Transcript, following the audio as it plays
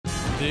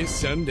This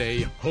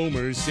Sunday,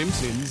 Homer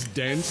Simpson's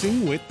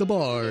Dancing with the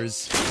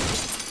Bars.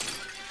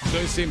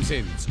 The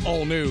Simpsons,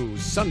 all new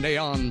Sunday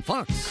on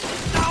Fox.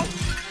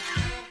 No!